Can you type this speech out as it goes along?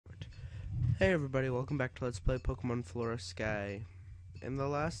Hey everybody, welcome back to Let's Play Pokemon Flora Sky. In the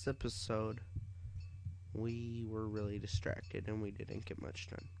last episode, we were really distracted and we didn't get much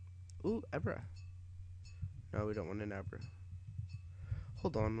done. Ooh, Abra. No, we don't want an Abra.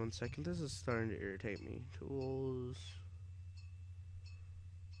 Hold on one second, this is starting to irritate me. Tools.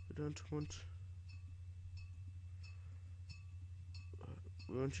 We don't want...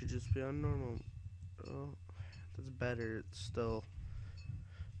 We want you to just be on normal. Oh, that's better. It's still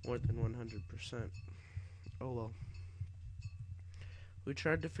more than 100%. Oh well. We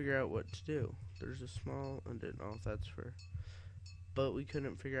tried to figure out what to do. There's a small undid. Oh, that's for. But we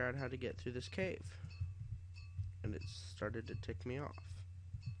couldn't figure out how to get through this cave, and it started to tick me off.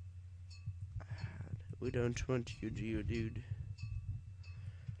 We don't want you, dude.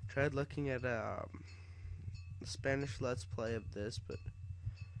 Tried looking at a Spanish Let's Play of this, but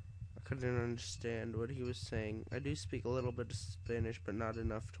I couldn't understand what he was saying. I do speak a little bit of Spanish, but not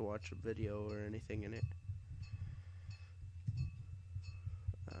enough to watch a video or anything in it.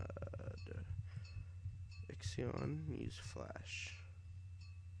 Use flash.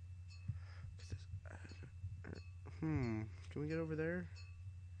 Can we get over there?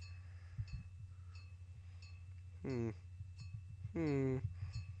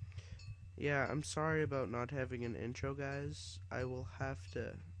 Yeah, I'm sorry about not having an intro, guys. I will have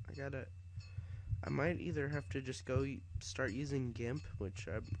to, I might either have to just go start using GIMP, which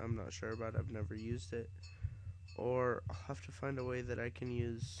I'm not sure about, I've never used it, or I'll have to find a way that I can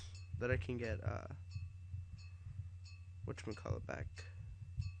get, whatchamacallit back,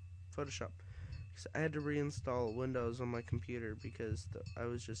 Photoshop. Because I had to reinstall Windows on my computer because I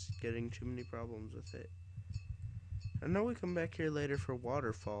was just getting too many problems with it. I know we come back here later for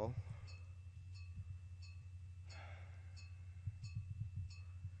Waterfall.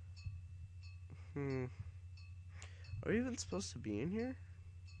 Are we even supposed to be in here?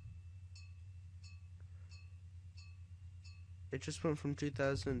 It just went from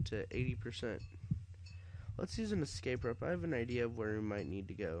 2,000 to 80%. Let's use an escape rope. I have an idea of where we might need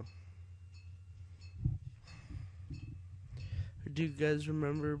to go. Do you guys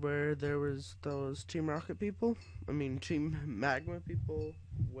remember where there was those Team Rocket people? I mean, Team Magma people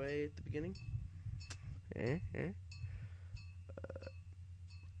way at the beginning?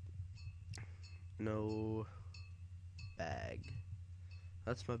 No bag.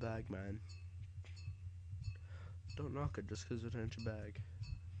 That's my bag, man. Don't knock it just because it ain't your bag.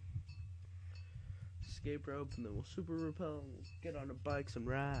 Escape rope, and then we'll super repel and we'll get on the bikes and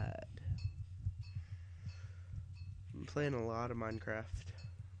ride. I'm playing a lot of Minecraft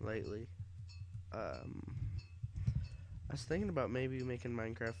lately. I was thinking about maybe making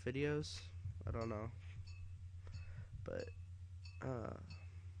Minecraft videos. I don't know. But,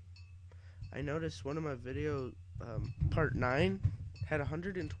 I noticed one of my videos, part 9, had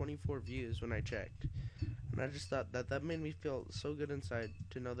 124 views when I checked. And I just thought that made me feel so good inside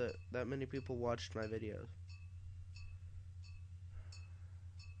to know that many people watched my videos.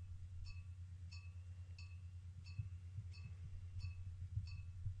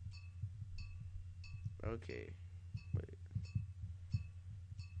 Okay. Wait.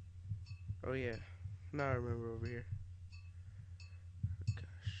 Oh yeah. Now I remember over here.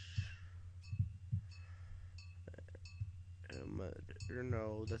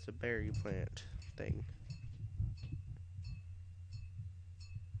 No, that's a berry plant thing.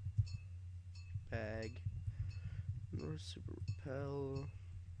 Bag. Or super repel.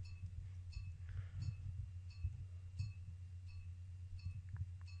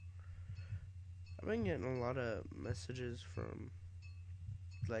 I've been getting a lot of messages from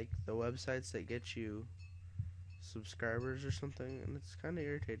like the websites that get you subscribers or something, and it's kind of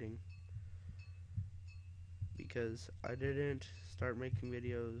irritating because I didn't start making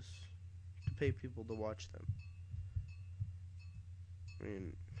videos to pay people to watch them. I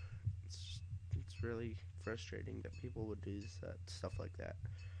mean, it's really frustrating that people would do stuff like that.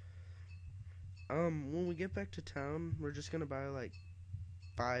 When we get back to town, we're just gonna buy like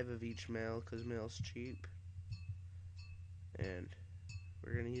 5 of each mail because mail's cheap, and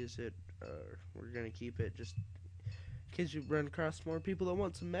we're gonna use it. We're gonna keep it just in case you run across more people that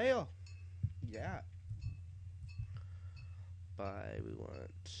want some mail. Yeah.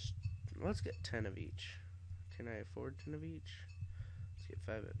 Let's get 10 of each. Can I afford 10 of each? Let's get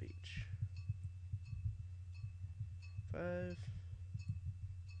 5 of each. 5.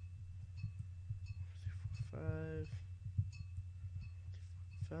 5.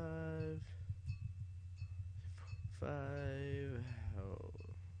 5. 5. Oh.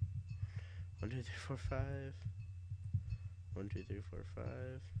 1, 2, 3, 4, 5. 1, 2, 3, 4, 5.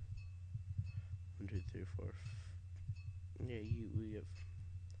 1, 2, 3, 4. Yeah, we have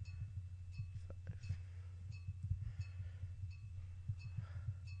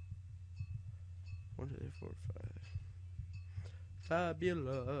 2, 3, 4, 5.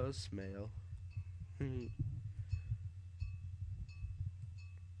 Fabulous male.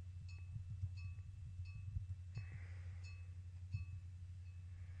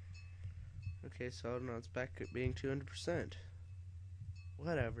 Okay, so now it's back at being 200%.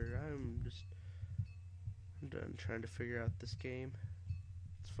 Whatever, I'm done trying to figure out this game.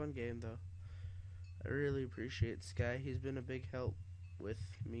 It's a fun game, though. I really appreciate Sky. He's been a big help with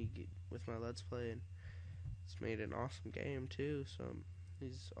me, with my Let's Play, and it's made an awesome game, too, so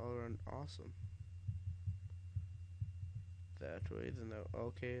he's all around awesome. That way, then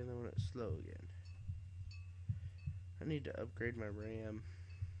okay, and then when it's slow again. I need to upgrade my RAM.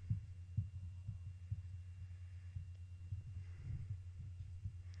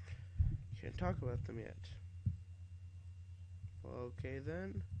 Can't talk about them yet. Well, okay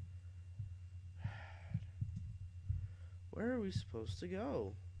then. Where are we supposed to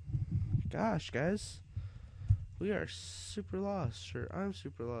go? Gosh, guys. We are super lost, or I'm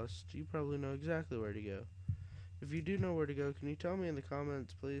super lost. You probably know exactly where to go. If you do know where to go, can you tell me in the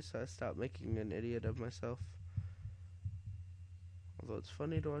comments, please, so I stop making an idiot of myself? Although it's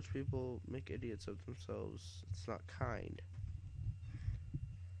funny to watch people make idiots of themselves, it's not kind.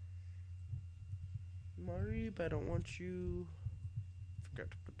 Marib, I don't want you. Forgot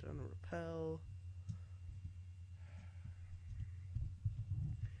to put down a repel.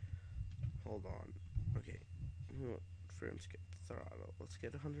 Hold on. Okay. Frames get throttle. Let's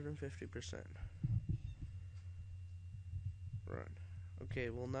get 150%. Run. Okay,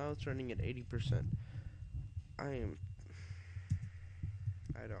 well now it's running at 80%. I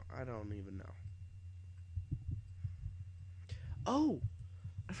don't even know. Oh!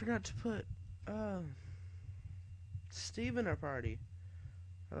 I forgot to put Steve in our party.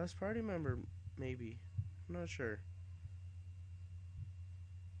 Our last party member, maybe. I'm not sure.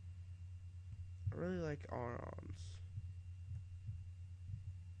 I really like Arons.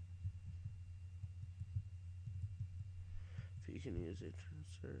 If you can use it,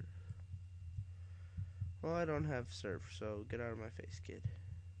 sir. Well, I don't have surf, so get out of my face, kid.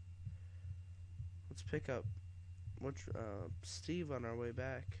 Let's pick up Steve on our way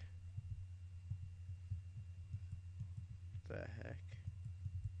back. The heck?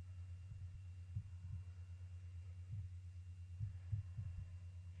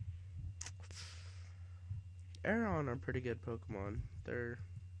 Aeron are pretty good Pokemon. They're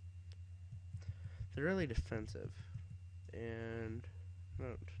really defensive, and I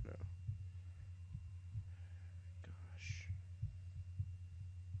don't know. Gosh,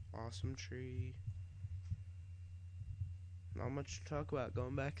 awesome tree. Not much to talk about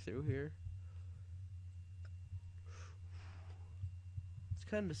going back through here.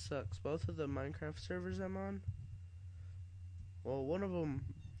 It kind of sucks. Both of the Minecraft servers I'm on. Well, one of them,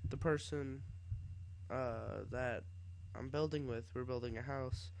 the person that I'm building with, we're building a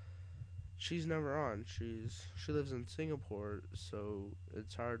house. She's never on. She lives in Singapore, so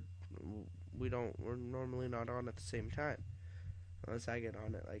it's hard. We're normally not on at the same time, unless I get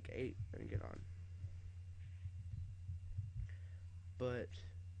on at like 8 and get on. But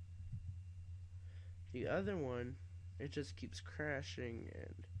the other one, it just keeps crashing,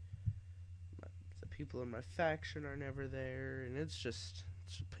 and the people in my faction are never there, and it's a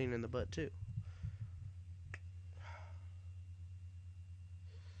pain in the butt too.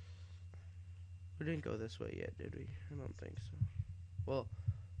 We didn't go this way yet, did we? I don't think so. Well,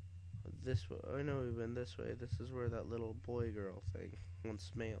 this way. I know we've been this way. This is where that little boy-girl thing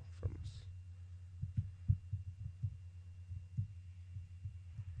wants mail from us.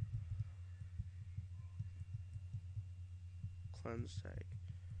 Cleanse tag.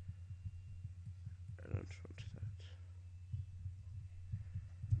 I don't want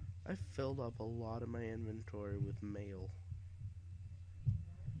that. I filled up a lot of my inventory with mail.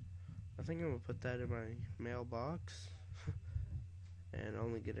 I think I'm gonna put that in my mailbox and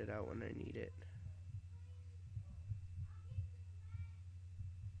only get it out when I need it.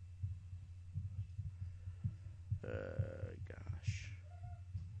 Gosh.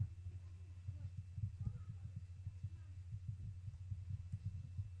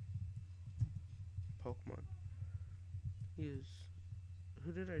 Pokemon.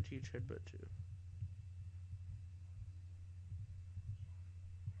 Who did I teach Headbutt to?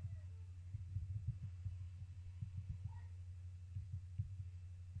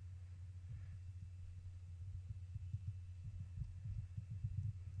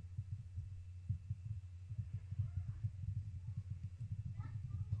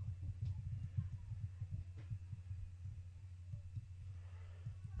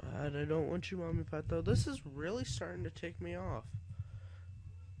 I don't want you, Mommy Pat, though. This is really starting to take me off.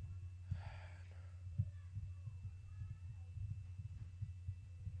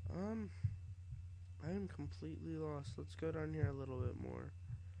 I am completely lost. Let's go down here a little bit more.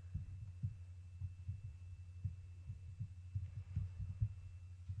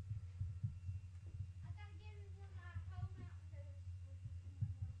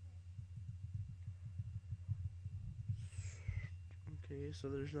 Okay, so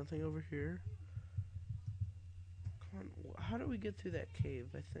there's nothing over here. Come on, how do we get through that cave?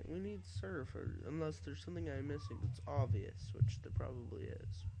 I think we need surf, or unless there's something I'm missing that's obvious, which there probably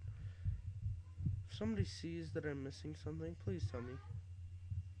is. If somebody sees that I'm missing something, please tell me.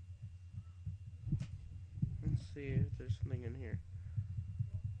 Let's see if there's something in here.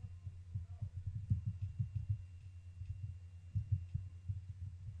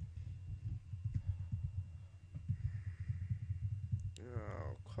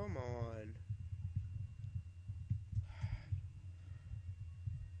 Oh, come on.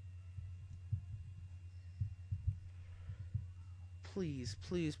 Please,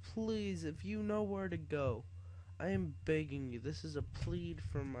 please, please, if you know where to go, I am begging you. This is a plead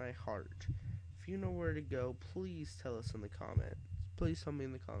from my heart. If you know where to go, please tell us in the comments. Please tell me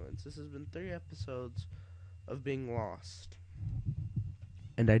in the comments. This has been 3 episodes of being lost.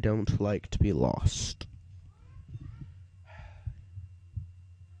 And I don't like to be lost.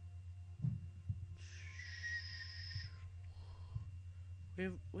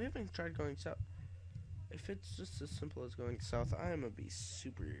 We haven't tried going south. If it's just as simple as going south, I am gonna be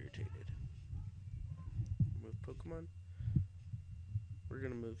super irritated. Move Pokemon. We're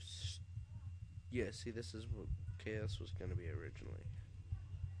gonna move. Yeah, see, this is what Chaos was gonna be originally.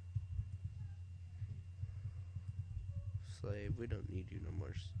 Slave, we don't need you no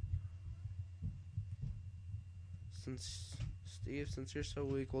more. Steve, since you're so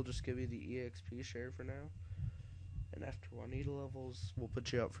weak, we'll just give you the EXP share for now. And after Juanita levels, we'll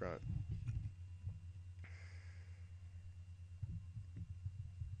put you up front.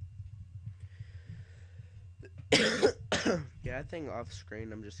 Yeah, I think off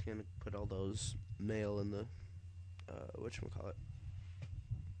screen I'm just gonna put all those mail in the whatchamacallit,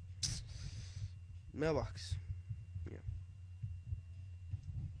 mailbox. Yeah.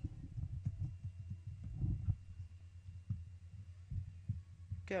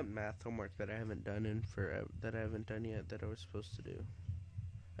 Got math homework that I haven't done yet that I was supposed to do.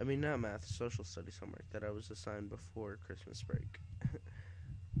 I mean, not math, social studies homework that I was assigned before Christmas break.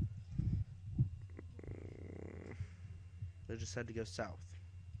 I just had to go south.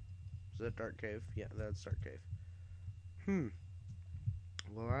 Is that Dark Cave? Yeah, that's Dark Cave.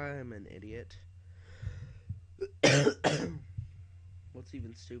 Well, I'm an idiot. What's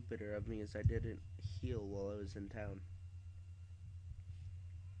even stupider of me is I didn't heal while I was in town.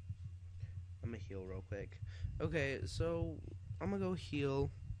 I'm gonna heal real quick. Okay, so I'm gonna go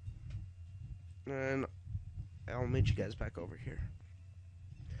heal, and I'll meet you guys back over here.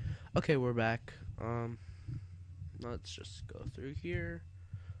 Okay, we're back. Let's just go through here.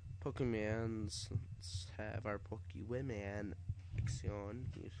 Pokemons. Let's have our Pokewoman action.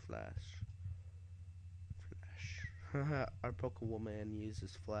 Use Flash. Our Pokewoman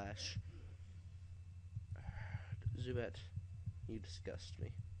uses Flash. Zubat, you disgust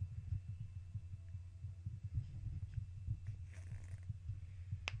me.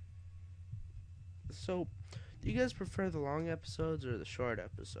 So, do you guys prefer the long episodes or the short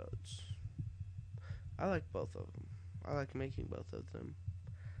episodes? I like both of them. I like making both of them.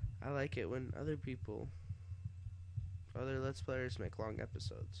 I like it when other Let's Players make long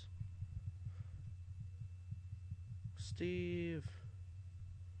episodes. Steve.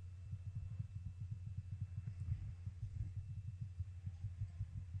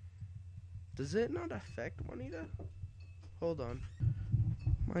 Does it not affect Juanita? Hold on.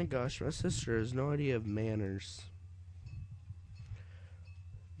 My gosh, my sister has no idea of manners.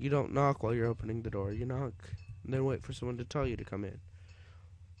 You don't knock while you're opening the door. You knock, and then wait for someone to tell you to come in.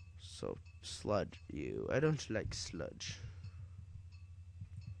 So, sludge you. I don't like sludge.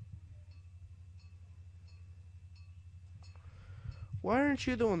 Why aren't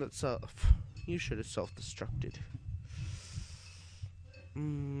you the one that You should have self-destructed.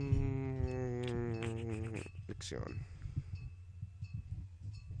 Ixion.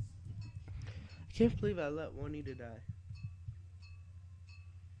 I can't believe I let Juanita die.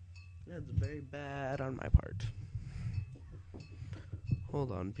 That's very bad on my part.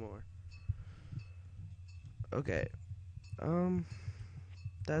 Hold on, more. Okay.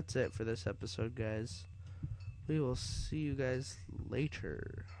 That's it for this episode, guys. We will see you guys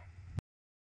later.